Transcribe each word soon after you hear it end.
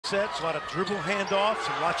sets, a lot of dribble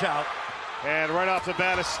handoffs, and watch out. And right off the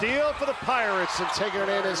bat, a steal for the Pirates, and taking it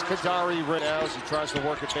in is Kadari right now as he tries to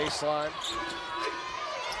work at baseline.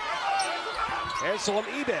 And Salam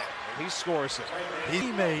Ibe, and he scores it.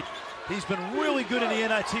 He's been really good in the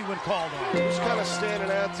NIT when called on. Who's kind of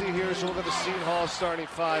standing out to you here as you look at the Seton Hall starting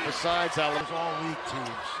five besides Allen. All week teams.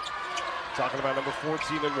 Talking about number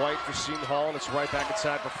 14 in white for Seton Hall, and it's right back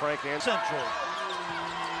inside for Frank and Central.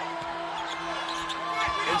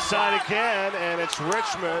 Inside again, and it's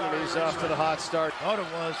Richmond, and he's off to the hot start. Thought it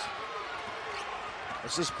was.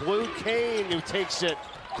 This is Blue Kane who takes it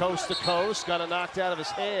coast to coast. Got it knocked out of his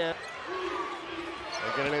hand.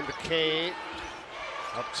 They get it into Kane.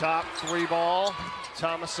 Up top, three ball.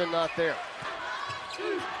 Thomason not there.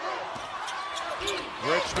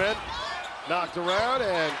 Richmond knocked around,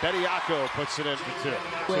 and Bediako puts it in for two.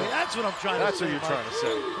 Wait, that's what I'm trying to say. That's what you're trying to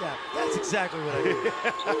say. Yeah, that's exactly what I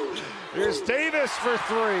mean. Here's Davis for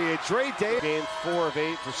three. Dre Davis. Game 4 of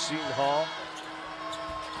 8 for Seton Hall.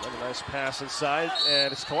 Another nice pass inside,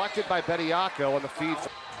 and it's collected by Bediako on the feed.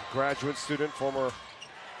 Graduate student, former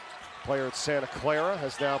player at Santa Clara,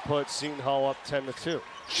 has now put Seton Hall up 10-2.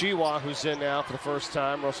 Chiwa, who's in now for the first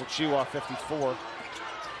time. Russell Chiwa, 54.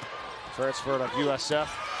 Transferred on USF.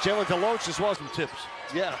 Jalen DeLoach as well. Some tips.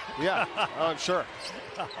 Yeah, I'm sure.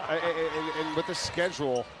 And with the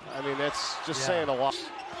schedule, I mean, that's just saying a lot.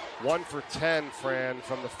 1 for 10, Fran,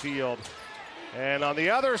 from the field. And on the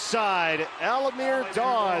other side, Alamir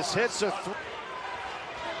Dawes hits a three.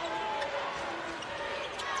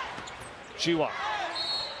 Chiwa.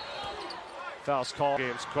 Fouls call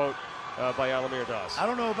games, quote by Alamir Dawes. I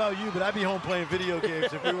don't know about you, but I'd be home playing video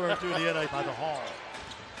games if we weren't doing the NIT by the hall.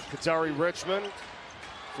 Kadari Richmond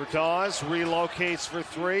for Dawes, relocates for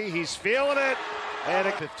three. He's feeling it. And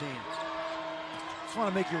a 15. Just want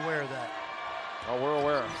to make you aware of that. Oh, we're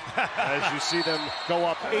aware as you see them go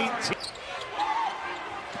up 18.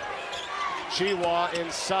 Chiwa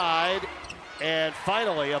inside, and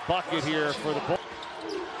finally a bucket here for the Bulls.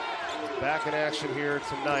 Back in action here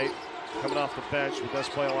tonight, coming off the bench, but does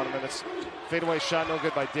play a lot of minutes. Fadeaway shot, no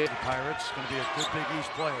good by Dave. The Pirates going to be a good Big East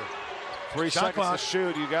player. 3 seconds clock. to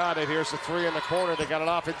shoot. You got it. Here's the three in the corner. They got it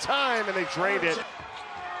off in time, and they drained it.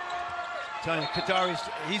 Telling you, Kadari's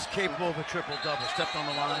he's capable of a triple-double. Stepped on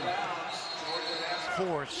the line.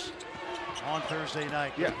 Force on Thursday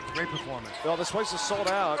night. Yeah, great performance. Well, this place is sold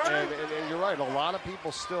out, and you're right. A lot of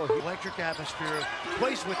people still here. Electric atmosphere.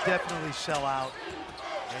 Place would definitely sell out.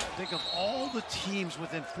 And think of all the teams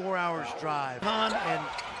within 4 hours drive. Con and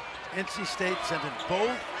NC State sending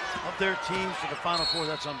both of their teams to the Final Four.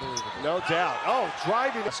 That's unbelievable. No doubt. Oh,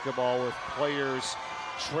 driving basketball with players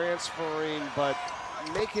transferring, but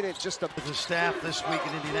making it just a... The staff this week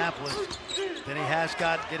in Indianapolis, then he has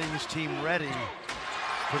got getting his team ready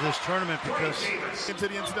for this tournament because... Into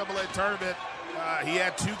the NCAA tournament, he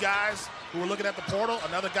had 2 guys who were looking at the portal,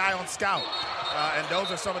 another guy on scout. And those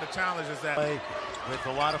are some of the challenges that... With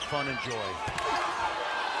a lot of fun and joy.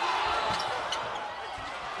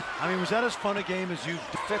 I mean, was that as fun a game as you...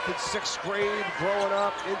 5th and 6th grade, growing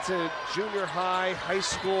up into junior high, high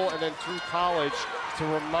school, and then through college to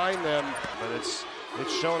remind them that it's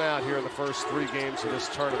shown out here in the first 3 games of this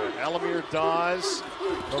tournament. Alamir Dawes,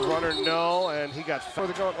 the runner, no, and he got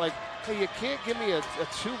further going like, hey, you can't give me a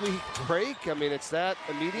 2-week break. I mean, it's that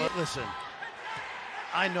immediate. Listen,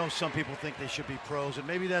 I know some people think they should be pros, and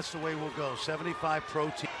maybe that's the way we'll go. 75 pro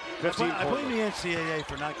team. I blame the NCAA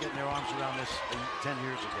for not getting their arms around this 10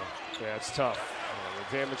 years ago. Yeah, it's tough.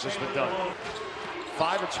 The damage has been done.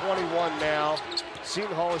 5 of 21 now.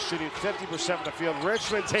 Seton Hall is shooting 50% of the field.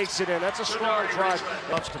 Richmond takes it in. That's a strong drive.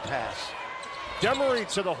 Loves to pass. Demery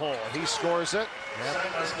to the hole. He scores it.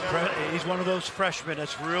 Yep. He's one of those freshmen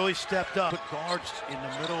that's really stepped up. Put guards in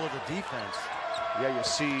the middle of the defense. Yeah, you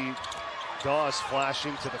see Dawes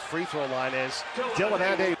flashing to the free throw line as Dylan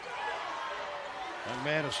Ande. Young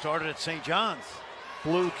man who started at St. John's.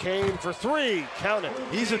 Blue Kane for 3. Count it.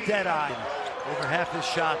 He's a dead eye. Over half his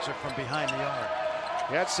shots are from behind the arc.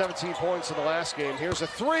 He had 17 points in the last game. Here's a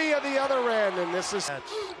 3 at the other end, and this is...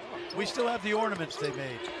 We still have the ornaments they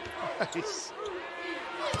made. Nice.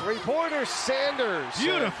 3-pointer, Sanders.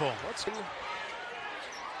 Beautiful. And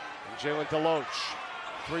Jalen DeLoach.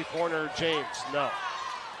 3-pointer, James. No.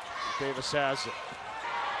 Davis has it.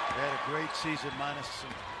 They had a great season minus some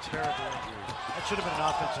terrible injuries. That should have been an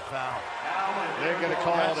offensive foul. They're going to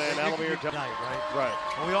call it an Alamir tonight, right? Right.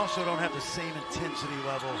 Well, we also don't have the same intensity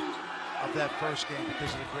level of that first game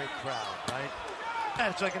because of the great crowd, right? Yeah,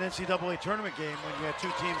 it's like an NCAA tournament game when you have 2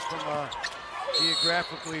 teams from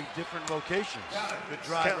geographically different locations. Good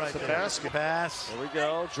drive right there. Basket. Pass. There we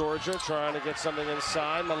go. Georgia trying to get something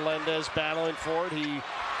inside. Melendez battling for it. He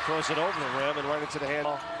Throws it over the rim and right into the hand.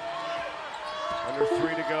 Under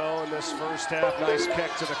 3 to go in this first half. Nice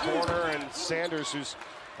kick to the corner, and Sanders, who's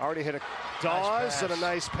already hit a Dawes, and a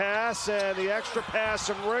nice pass, and the extra pass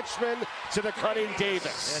from Richmond to the cutting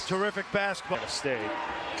Davis. Yeah, terrific basketball. State.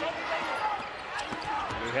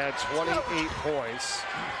 He had 28 points.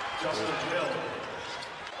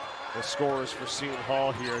 The scores for Seton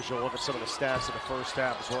Hall here, as you'll look at some of the stats in the first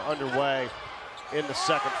half as we're underway in the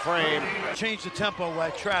second frame. Changed the tempo by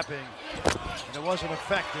trapping, and it wasn't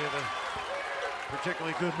effective. A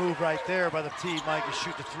particularly good move right there by the team. Mike to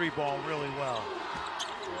shoot the 3 ball really well.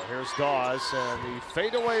 Here's Dawes, and the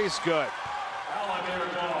fadeaway is good.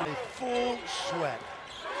 A full sweat.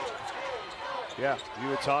 Yeah, you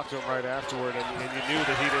would talk to him right afterward, and you knew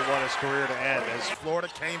that he didn't want his career to end. As Florida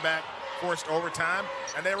came back, forced overtime,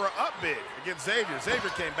 and they were up big against Xavier. Xavier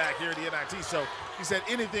came back here at the NIT, so he said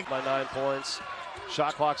anything. By 9 points.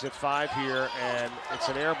 Shot clock's at 5 here, and it's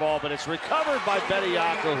an air ball, but it's recovered by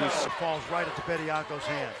Bediako, who falls right into Bediako's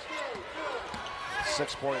hands.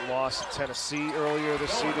 6-point loss to Tennessee earlier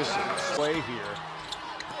this season. Play here.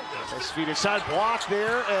 Nice feet inside, block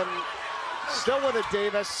there, and still with it,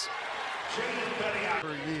 Davis.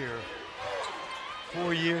 Per year,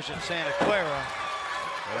 4 years in Santa Clara.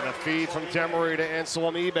 And a feed from Demery to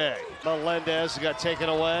Anselm Ebe. Melendez got taken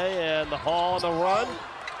away, and the Hall on the run.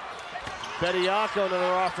 Bediako,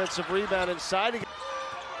 another offensive rebound inside.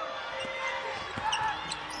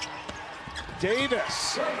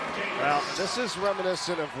 Davis. Well, this is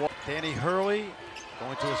reminiscent of what Danny Hurley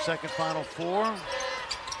going to his second Final Four.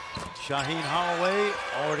 Shaheen Holloway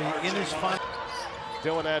already in his final.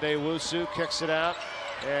 Dylan Adewusu kicks it out,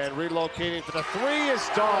 and relocating for the 3 is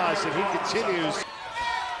Dawes, and he continues.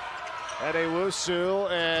 Adewusu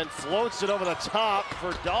and floats it over the top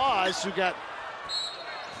for Dawes, who got.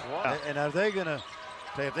 Wow. And are they gonna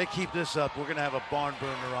say, if they keep this up, we're gonna have a barn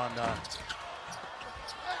burner on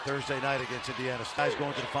Thursday night against Indiana. Guys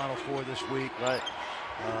going to the Final Four this week. Right.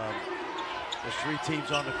 There's 3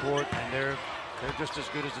 teams on the court, and they're just as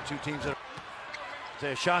good as the 2 teams that are.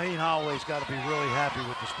 Shaheen Holloway's got to be really happy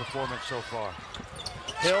with this performance so far.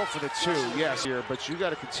 Hill for the 2, yes, here, but you got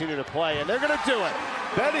to continue to play, and they're going to do it.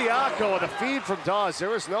 Bediako with a feed from Dawes. There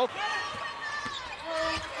was no.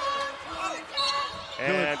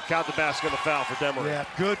 And count the basket on the foul for Demery. Yeah,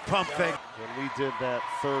 good pump fake. When we did that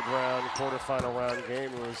 3rd round, quarterfinal round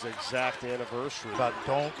game, it was the exact anniversary. But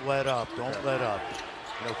don't let up. Don't let up.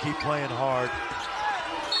 You know, keep playing hard.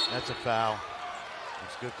 That's a foul.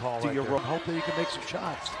 It's a good call right there. Hope that you can make some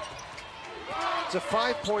shots. It's a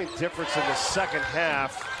 5-point difference in the second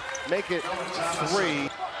half. Make it 3.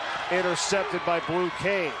 Intercepted by Blue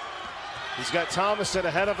Kane. He's got Thomason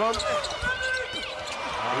ahead of him.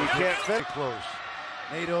 He can't fit. Close.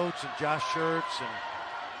 Nate Oates and Josh Schertz and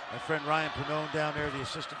my friend Ryan Pannone down there, the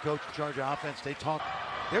assistant coach in charge of offense, they talk.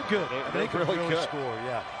 They're good. They can really good. Score.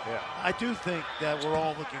 Yeah. I do think that we're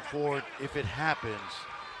all looking forward, if it happens.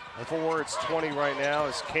 It's 20 right now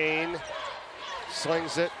as Kane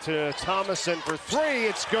slings it to Thomason for 3.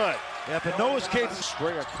 It's good. Yeah, but Noah's capable.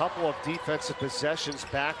 String a couple of defensive possessions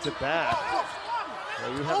back to back.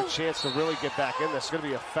 Well, you have a chance to really get back in this. It's going to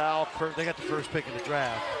be a foul. They got the first pick in the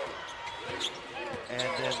draft, and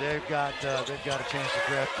then they've got a chance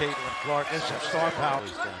to draft Caitlin Clark. There's some star power.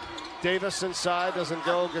 Davis inside, doesn't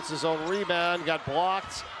go, gets his own rebound, got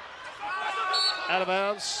blocked. Out of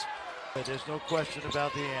bounds. There's no question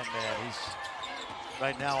about the Ant-Man. He's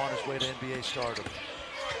right now on his way to NBA stardom.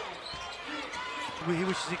 He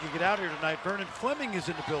wishes he could get out here tonight. Vernon Fleming is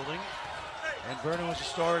in the building. And Vernon was a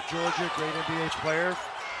star at Georgia, great NBA player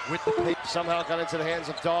with the pace. Somehow got into the hands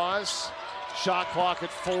of Dawes. Shot clock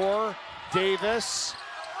at 4. Davis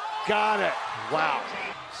got it. Wow.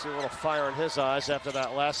 See a little fire in his eyes after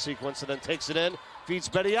that last sequence, and then takes it in. Feeds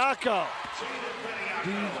Bediako.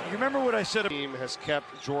 Do you remember what I said? The team has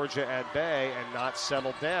kept Georgia at bay and not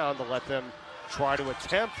settled down to let them try to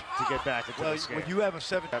attempt to get back into this game. When you have a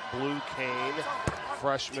 7. That Blue Kane,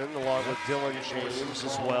 freshman, along with Dylan James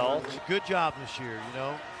as well. Good job this year, you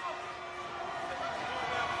know.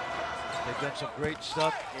 They've done some great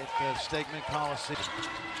stuff at Stegman Coliseum.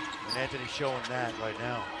 And Anthony's showing that right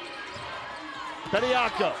now.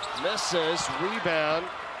 Bediako misses, rebound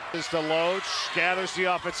is Deloach, gathers the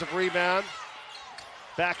offensive rebound.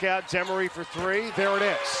 Back out, Demery for 3, there it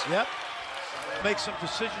is. Yep, make some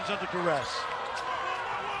decisions under duress.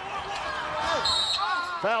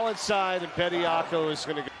 Foul inside, and Bediako is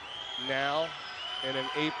gonna go now and in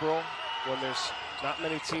April when there's not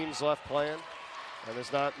many teams left playing, and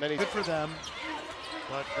there's not many. Good for them,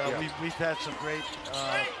 but we've had some great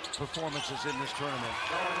performances in this tournament.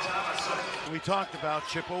 We talked about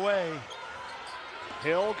chip away.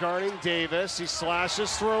 Hill guarding Davis. He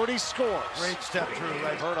slashes through and he scores. Great step through,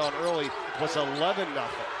 right? Heard on early was 11-0.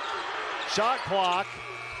 Shot clock.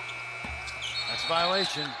 That's a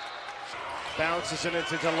violation. Bounces it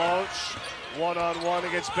into DeLoach. One-on-one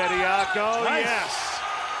against Bediako. Nice. Yes.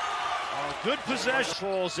 Good possession.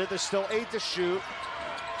 Controls it. There's still 8 to shoot.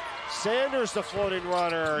 Sanders, the floating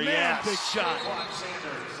runner. Man, yes. big shot.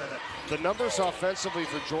 The numbers offensively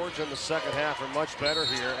for Georgia in the second half are much better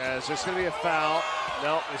here, as there's going to be a foul.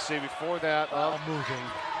 No, they say before that. Moving.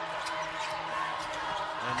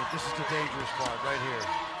 And this is the dangerous part right here.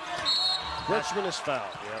 Richmond is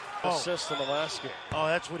fouled. Yep. Assist in the last game. Oh,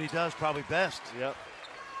 that's what he does probably best. Yep.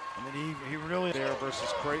 And then he really... There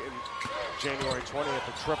versus Creighton, January 20th,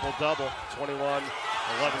 a triple-double. 21,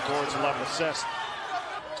 11 boards, 11 assists.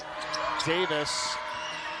 Davis.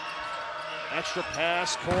 Extra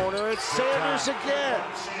pass, corner, it's Sanders again.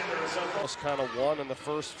 Was kind of won in the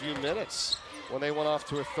first few minutes when they went off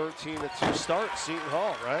to a 13-2 start, Seton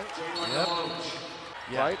Hall, right?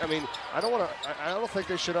 Yep. Right? I mean, I don't think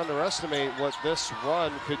they should underestimate what this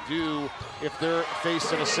run could do if they're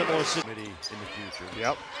faced in a similar situation in the future.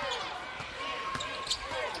 Yep.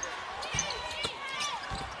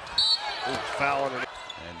 Ooh, foul underneath.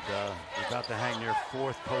 And they're about to hang their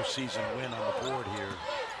 4th postseason win on the board here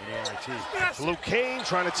in the NIT. Luke Kane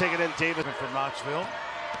trying to take it in. David from Knoxville.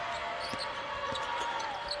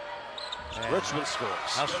 And Richmond scores.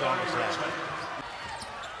 How strong is that?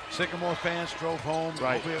 Sycamore fans drove home.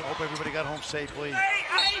 Right. Hope everybody got home safely.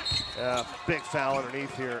 Yeah, big foul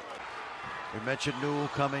underneath here. We mentioned Newell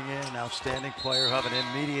coming in, an outstanding player, have an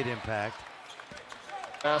immediate impact.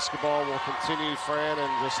 Basketball will continue, Fran, in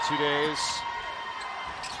just 2 days.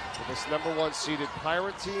 With this #1 seeded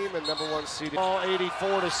Pirate team and #1 seeded all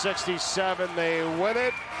 84-67, they win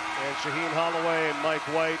it. And Shaheen Holloway and Mike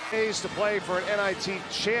White days to play for an NIT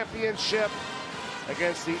championship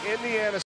against the Indiana